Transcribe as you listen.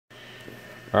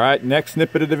Alright, next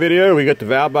snippet of the video, we got the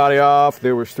valve body off.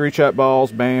 There was 3 chat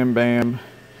balls, bam, bam,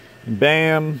 and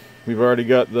bam. We've already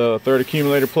got the third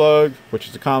accumulator plug, which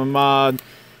is a common mod.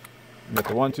 We got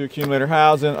the 1-2 accumulator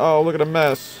housing. Oh, look at the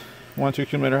mess. 1-2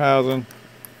 accumulator housing.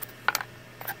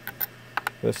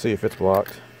 Let's see if it's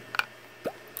blocked.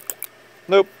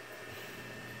 Nope.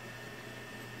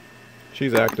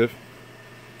 She's active.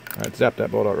 Alright, zap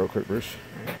that bolt out real quick, Bruce.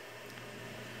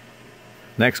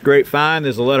 Next great find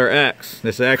is the letter X.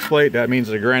 This X plate, that means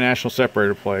it's a Grand National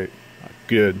separator plate.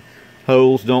 Good.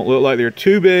 Holes don't look like they're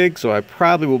too big, so I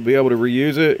probably will be able to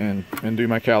reuse it and do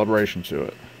my calibration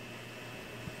to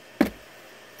it.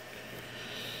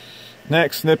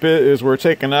 Next snippet is we're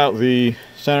taking out the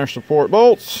center support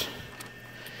bolts.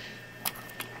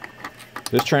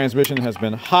 This transmission has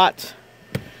been hot.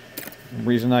 The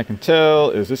reason I can tell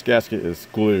is this gasket is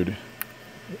glued.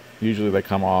 Usually they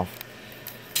come off.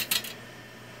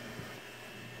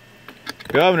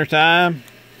 Governor time.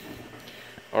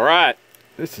 Alright,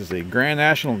 this is a Grand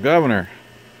National Governor.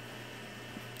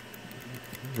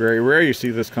 Very rare you see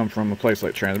this come from a place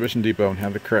like Transmission Depot and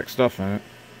have the correct stuff in it.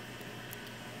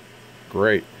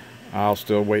 Great. I'll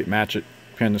still weight match it,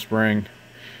 pin the spring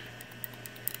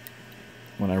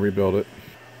when I rebuild it.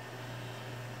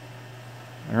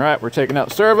 Alright, we're taking out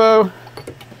the servo.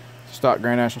 Stock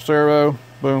Grand National servo.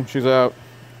 Boom, she's out.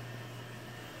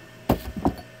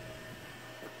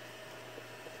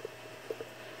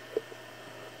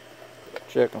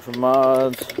 Checking for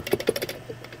mods.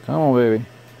 Come on, baby.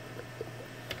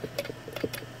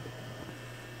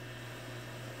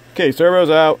 Okay, servo's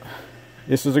out.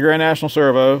 This is a Grand National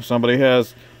servo. Somebody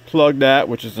has plugged that,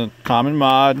 which is a common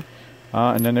mod.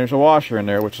 And then there's a washer in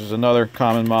there, which is another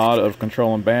common mod of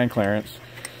controlling band clearance.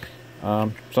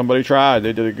 Somebody tried.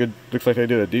 They did a good, looks like they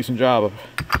did a decent job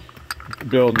of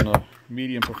building a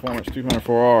medium performance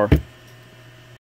 204R.